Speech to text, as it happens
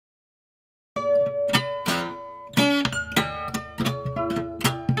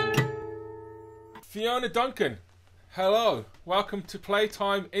Fionna Duncan, hello. Welcome to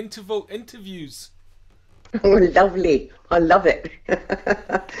Playtime Interval Interviews. Oh, lovely. I love it.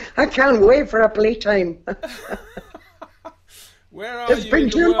 I can't wait for a playtime. Where are It's you been in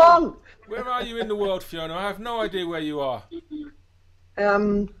the too world? long. Where are you in the world, Fionna? I have no idea where you are.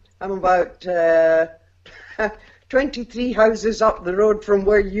 I'm about 23 houses up the road from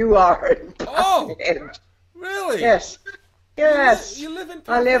where you are in Oh, Parkhead. really? Yes. Yes. You live in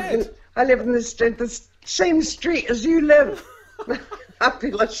I Parkhead? live in the same street as you live. I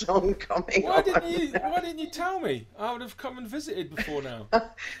feel a song coming Why on. didn't you tell me? I would have come and visited before now.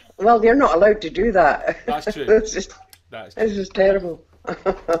 Well, you're not allowed to do that. That's true. This is That's true. this is terrible.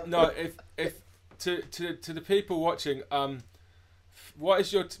 No, if to the people watching,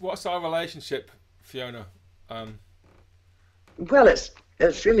 what's our relationship, Fionna? Well,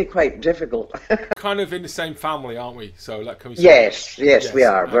 it's really quite difficult. Kind of in the same family, aren't we? So, like, can we say? Yes, we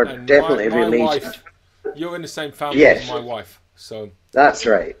are. We're And definitely my related. wife, you're in the same family Yes. as my wife, so. That's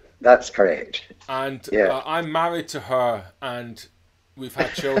right. That's correct. And Yeah. I'm married to her, and we've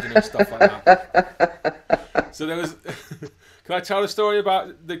had children and stuff like that. So there was. Can I tell a story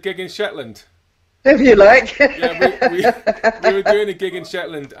about the gig in Shetland? If you like. Yeah, we were doing a gig in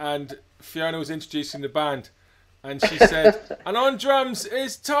Shetland, and Fionna was introducing the band, and she said, "And on drums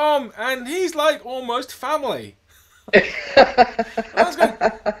is Tom, and he's like almost family." I was going,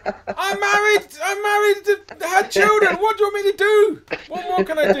 I'm married, had children. What do you want me to do? What more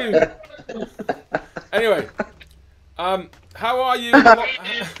can I do? Anyway, how are you?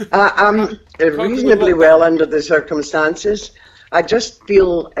 I'm reasonably well under the circumstances. I just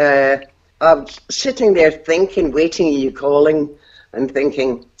feel I'm sitting there thinking, waiting you calling, and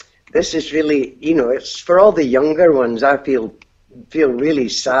thinking, this is really, it's for all the younger ones. I feel really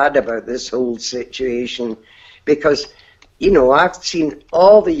sad about this whole situation because, I've seen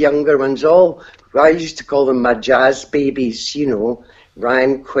all the younger ones, I used to call them my jazz babies,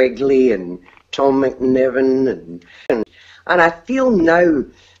 Ryan Quigley and Tom McNiven, and I feel now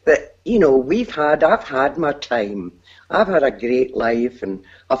that, I've had my time. I've had a great life and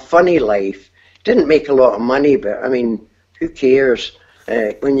a funny life. Didn't make a lot of money, but I mean, who cares?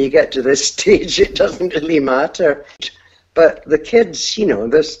 When you get to this stage, it doesn't really matter. But the kids,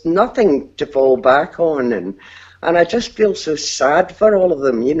 there's nothing to fall back on, and I just feel so sad for all of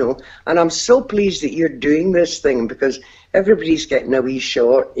them, And I'm so pleased that you're doing this thing because everybody's getting a wee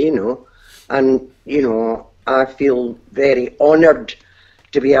shot, and I feel very honoured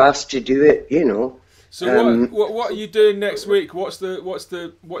to be asked to do it, So what are you doing next week? What are you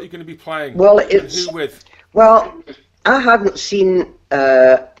going to be playing? Well, and who with? Well, I haven't seen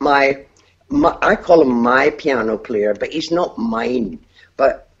my I call him my piano player, but he's not mine.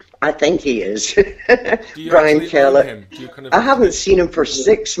 But I think he is. Do you Brian actually own Kellock. him? Do you kind of I haven't seen him for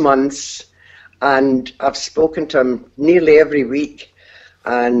 6 months, and I've spoken to him nearly every week.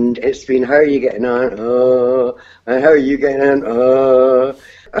 And it's been, how are you getting on? And how are you getting on?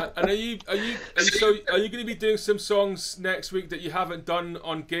 And are you going to be doing some songs next week that you haven't done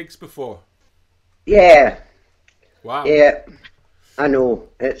on gigs before? Yeah. Wow. Yeah. I know.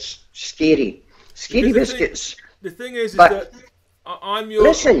 It's scary. Scary Because biscuits. The thing is But- that I'm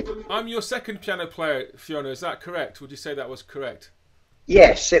your second piano player, Fionna. Is that correct? Would you say that was correct?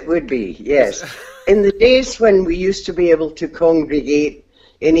 Yes, it would be. Yes. In the days when we used to be able to congregate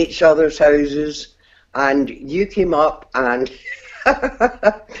in each other's houses, and you came up and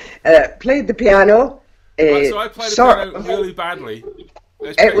played the piano. So I played the piano really badly.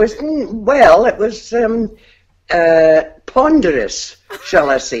 It was ponderous, shall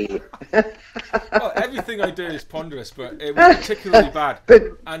I say? Well, everything I do is ponderous, but it was particularly bad.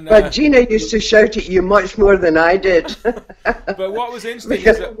 But Gina used to shout at you much more than I did. But what was interesting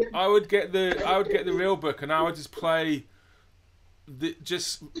is that I would get the real book and I would just play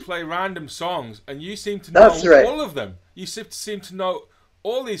random songs, and you seem to know all of them. You seem to know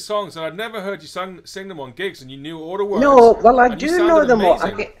all these songs, and I'd never heard you sing them on gigs, and you knew all the words. No, well, I do know them all.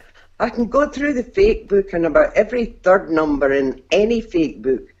 Amazing. I can go through the fake book, and about every third number in any fake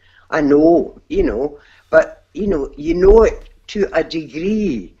book, I know, but you know it to a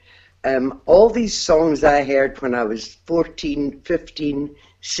degree. All these songs I heard when I was 14, 15,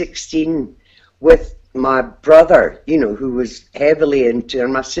 16 with my brother, who was heavily into,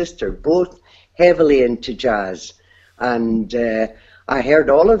 and my sister, both heavily into jazz. And I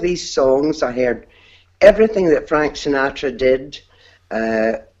heard all of these songs. I heard everything that Frank Sinatra did,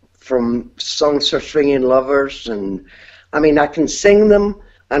 from Songs for Swinging Lovers. And I mean, I can sing them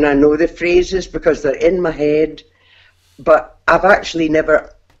and I know the phrases because they're in my head, but I've actually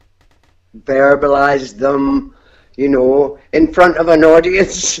never verbalized them, you know, in front of an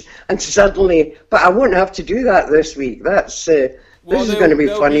audience, and suddenly, but I won't have to do that this week. That's this is going to be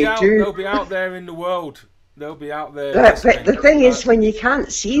funny too. They'll be out there in the world. They'll be out there. But the thing is, when you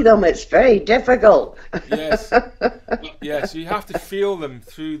can't see them, it's very difficult. Yes. Yes, you have to feel them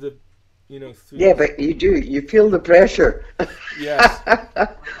through the, you know. Yeah, but you do. You feel the pressure. Yes.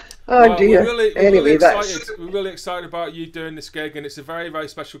 Oh well, dear. We're really excited about you doing this gig, and it's a very, very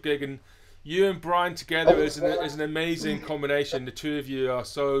special gig. And you and Brian together is an amazing combination. The two of you are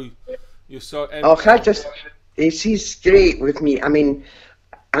so. You're so. He's great with me. I mean,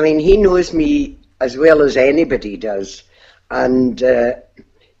 he knows me as well as anybody does, and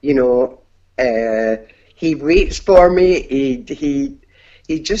you know, he waits for me.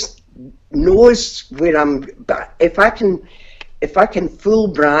 He just knows where I'm. But if I can fool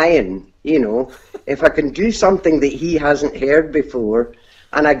Brian, you know, if I can do something that he hasn't heard before,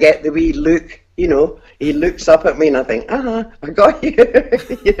 and I get the wee look, you know, he looks up at me and I think, I got you,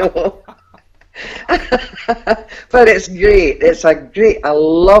 you know. But it's great. I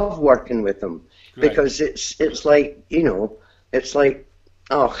love working with him. Great. Because it's like, you know, it's like,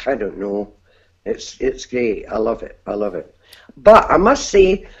 oh, I don't know. It's great. I love it. But I must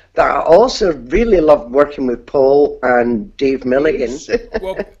say that I also really loved working with Paul and Dave Milligan.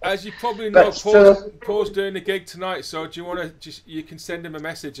 Well, as you probably know, Paul's doing a gig tonight, so do you want to you can send him a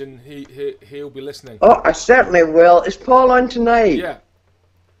message and he'll be listening. Oh, I certainly will. Is Paul on tonight? Yeah.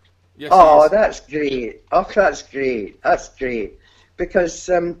 Yes, oh, that's great. Oh, that's great. That's great. Because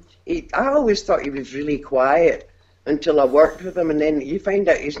I always thought he was really quiet until I worked with him, and then you find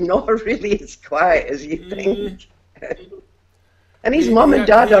out he's not really as quiet as you think. And his mum and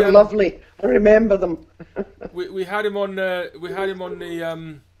dad are lovely. I remember them. we had him on the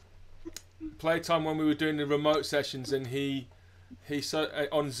Playtime when we were doing the remote sessions, and he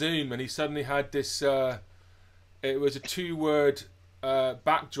on Zoom, and he suddenly had this. It was a 2-word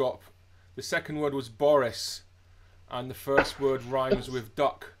backdrop. The second word was Boris, and the first word rhymes with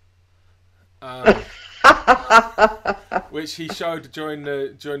duck. Which he showed during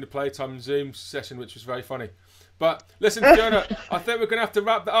the Playtime Zoom session, which was very funny. But listen, Fiona, I think we're going to have to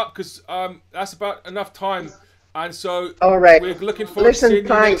wrap that up because that's about enough time. And so all right. We're looking forward to seeing you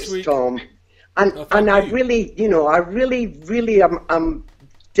next week. Tom. And I really, you know, I really am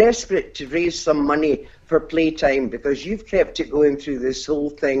desperate to raise some money for Playtime because you've kept it going through this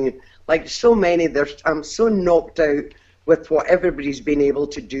whole thing. Like so many, I'm so knocked out with what everybody's been able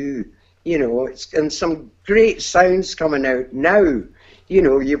to do. You know, and some great sounds coming out now. You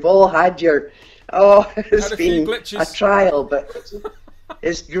know, you've all had your... Oh, it's been a trial, but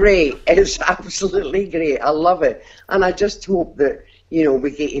it's great. It's absolutely great. I love it. And I just hope that, you know,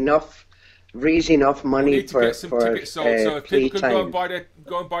 we get raise enough money need to get some tickets sold. So if people can go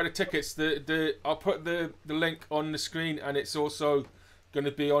and buy the tickets, I'll put the link on the screen, and it's also going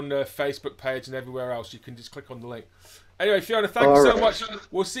to be on the Facebook page and everywhere else. You can just click on the link. Anyway, Fiona, thank you so much.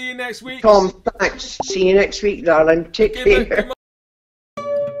 We'll see you next week. Tom, thanks. See you next week, darling. Take care.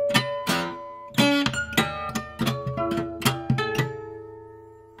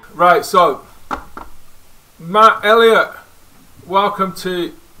 Right, so Matt Elliot, welcome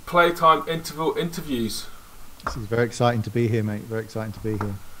to Playtime Interval Interviews. This is very exciting to be here, mate. Very exciting to be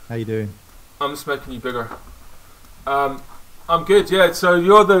here. How you doing? I'm just making you bigger. I'm good, yeah. So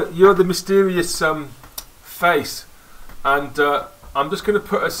you're the mysterious face, and I'm just going to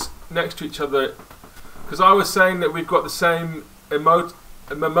put us next to each other because I was saying that we've got the same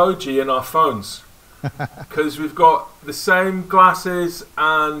emoji in our phones. Because we've got the same glasses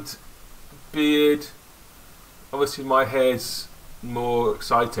and beard. Obviously, my hair's more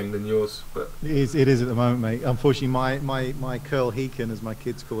exciting than yours, but it is at the moment, mate. Unfortunately, my curl heeken, as my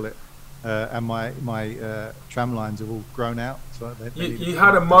kids call it, and my tram lines have all grown out. So you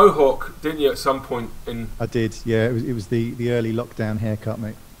had a mohawk, didn't you, at some point in? I did, yeah. It was the early lockdown haircut,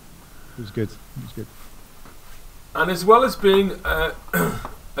 mate. It was good. And as well as being a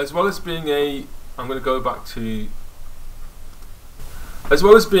I'm going to go back to... As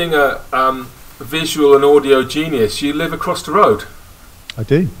well as being a visual and audio genius, you live across the road. I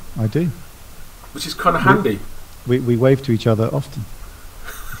do. Which is kind of handy. We wave to each other often.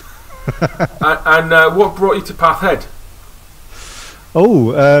 and what brought you to Pathhead?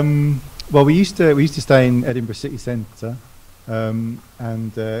 Well, we used to stay in Edinburgh city centre, and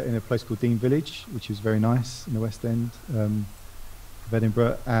in a place called Dean Village, which was very nice in the West End of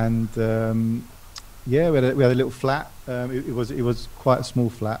Edinburgh, and yeah, we had a little flat. It was quite a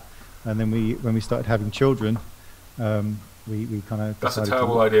small flat, and then when we started having children, we kind of that's a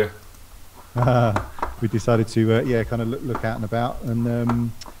terrible idea. We decided to kind of look out and about,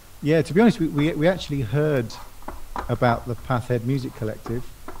 and yeah, to be honest, we actually heard about the Pathhead Music Collective.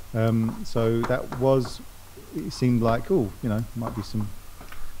 So that was, it seemed like, oh, you know, might be some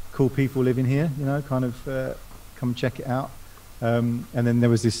cool people living here, you know, kind of come and check it out. And then there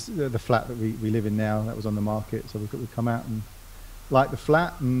was this, the flat that we live in now, that was on the market. So we come out and like the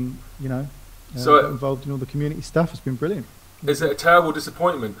flat and, you know, got involved in all the community stuff. It's been brilliant. Is it a terrible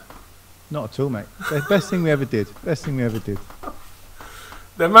disappointment? Not at all, mate. Best thing we ever did. Best thing we ever did.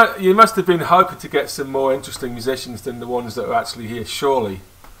 You must have been hoping to get some more interesting musicians than the ones that are actually here, surely.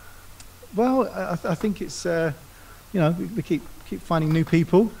 Well, I think it's, you know, we keep finding new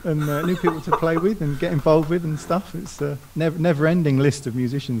people and new people to play with and get involved with and stuff. It's a never-ending list of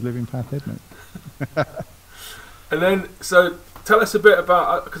musicians living Pathhead, mate. And then, so tell us a bit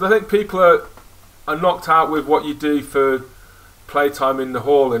about, because I think people are knocked out with what you do for Playtime in the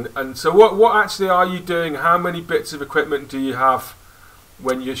Hall, and so what actually are you doing? How many bits of equipment do you have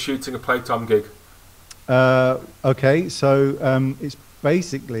when you're shooting a Playtime gig? Okay, so it's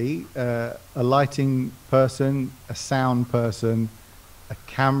basically a lighting person, a sound person, a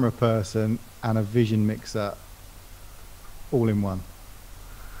camera person, and a vision mixer, all in one.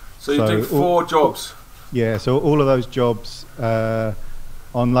 So you're doing four jobs. Yeah, so all of those jobs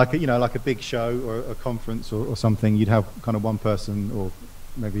on like a big show or a conference or something, you'd have kind of one person or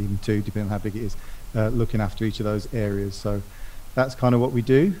maybe even two, depending on how big it is, looking after each of those areas. So that's kind of what we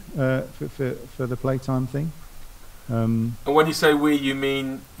do for the Playtime thing. And when you say we, you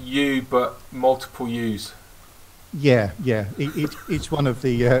mean you, but multiple yous? Yeah. Each one of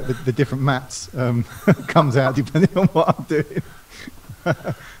the different mats comes out depending on what I'm doing.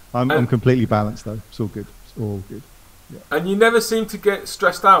 I'm completely balanced though. It's all good. It's all good. Yeah. And you never seem to get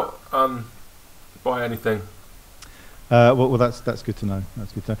stressed out by anything. Well, that's good to know.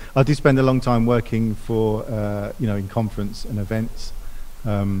 That's good to know. I do spend a long time working for in conference and events.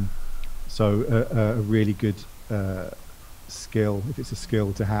 So a really good skill, if it's a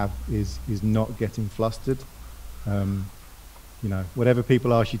skill to have, is not getting flustered. Whatever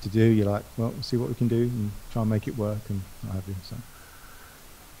people ask you to do, you're like, well, we'll see what we can do and try and make it work and what have you. So.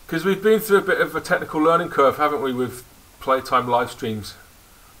 Because we've been through a bit of a technical learning curve, haven't we, with Playtime live streams?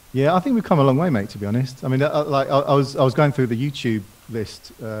 Yeah, I think we've come a long way, mate. To be honest, I mean, I was going through the YouTube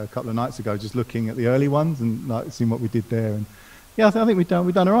list a couple of nights ago, just looking at the early ones and like seeing what we did there, and yeah, I think we've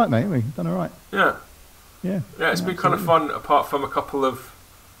done all right, mate. We've done all right. Yeah. It's been kind of fun, apart from a couple of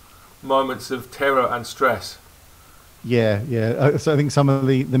moments of terror and stress. Yeah. So I think some of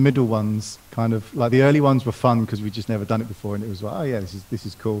the middle ones, kind of like the early ones, were fun because we'd just never done it before, and it was like, oh yeah, this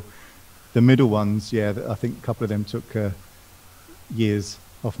is cool. The middle ones, yeah, I think a couple of them took years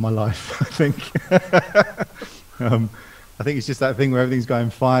off my life. I think. I think it's just that thing where everything's going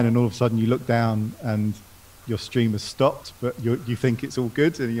fine, and all of a sudden you look down and your stream has stopped, but you think it's all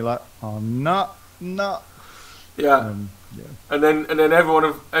good, and you're like, oh no. Yeah. And then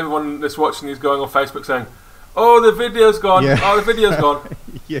everyone that's watching is going on Facebook saying, "Oh, the video's gone. Yeah. Oh, the video's gone."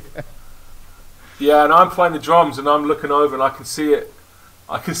 Yeah, and I'm playing the drums and I'm looking over and I can see it.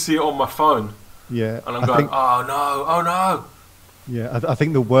 I can see it on my phone. Yeah. And I'm going, oh no. Yeah, I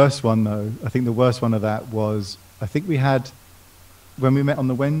think the worst one though. I think the worst one of that was, I think we had, when we met on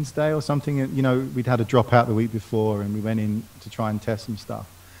the Wednesday or something, we'd had a dropout the week before and we went in to try and test some stuff.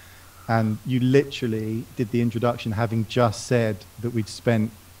 And you literally did the introduction having just said that we'd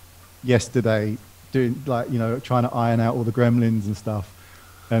spent yesterday doing trying to iron out all the gremlins and stuff.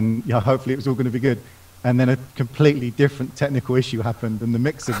 And hopefully it was all going to be good. And then a completely different technical issue happened and the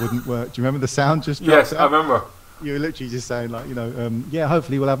mixer wouldn't work. Do you remember the sound just dropped out? Yes, I remember. You were literally just saying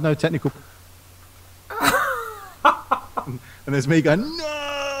hopefully we'll have no technical... and there's me going,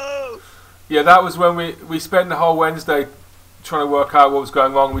 no! Yeah, that was when we spent the whole Wednesday trying to work out what was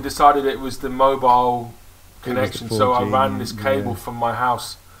going on. We decided it was the mobile connection, so I ran this cable from my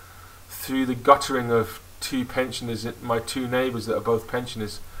house through the guttering of two pensioners, my two neighbours that are both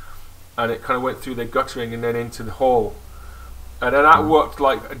pensioners, and it kind of went through their guttering and then into the hall, and then that worked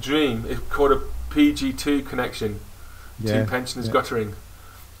like a dream. It's called a PG2 connection, two pensioners guttering,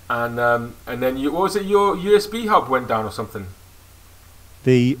 and then what was it? Your USB hub went down or something.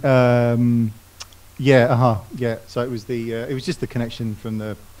 The So it was just the connection from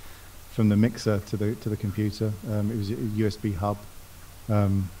the mixer to the computer. It was a USB hub.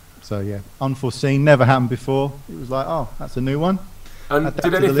 So yeah, unforeseen, never happened before. It was like, oh, that's a new one. And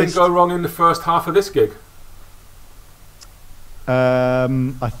did anything go wrong in the first half of this gig?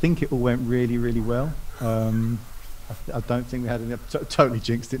 I think it all went really, really well. I don't think we had any. Totally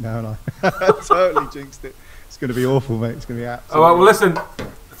jinxed it now, and I totally jinxed it. It's going to be awful, mate. It's going to be absolutely. All right, well, listen.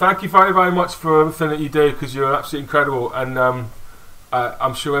 Thank you very, very much for everything that you do, because you're absolutely incredible, and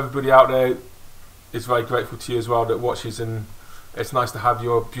I'm sure everybody out there is very grateful to you as well that watches, and it's nice to have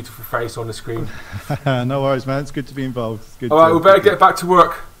your beautiful face on the screen. No worries, man. It's good to be involved. It's good. All right, we better get back to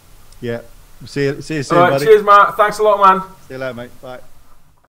work. Yeah. See you soon, all right, buddy. cheers, Matt. Thanks a lot, man. See you later, mate. Bye.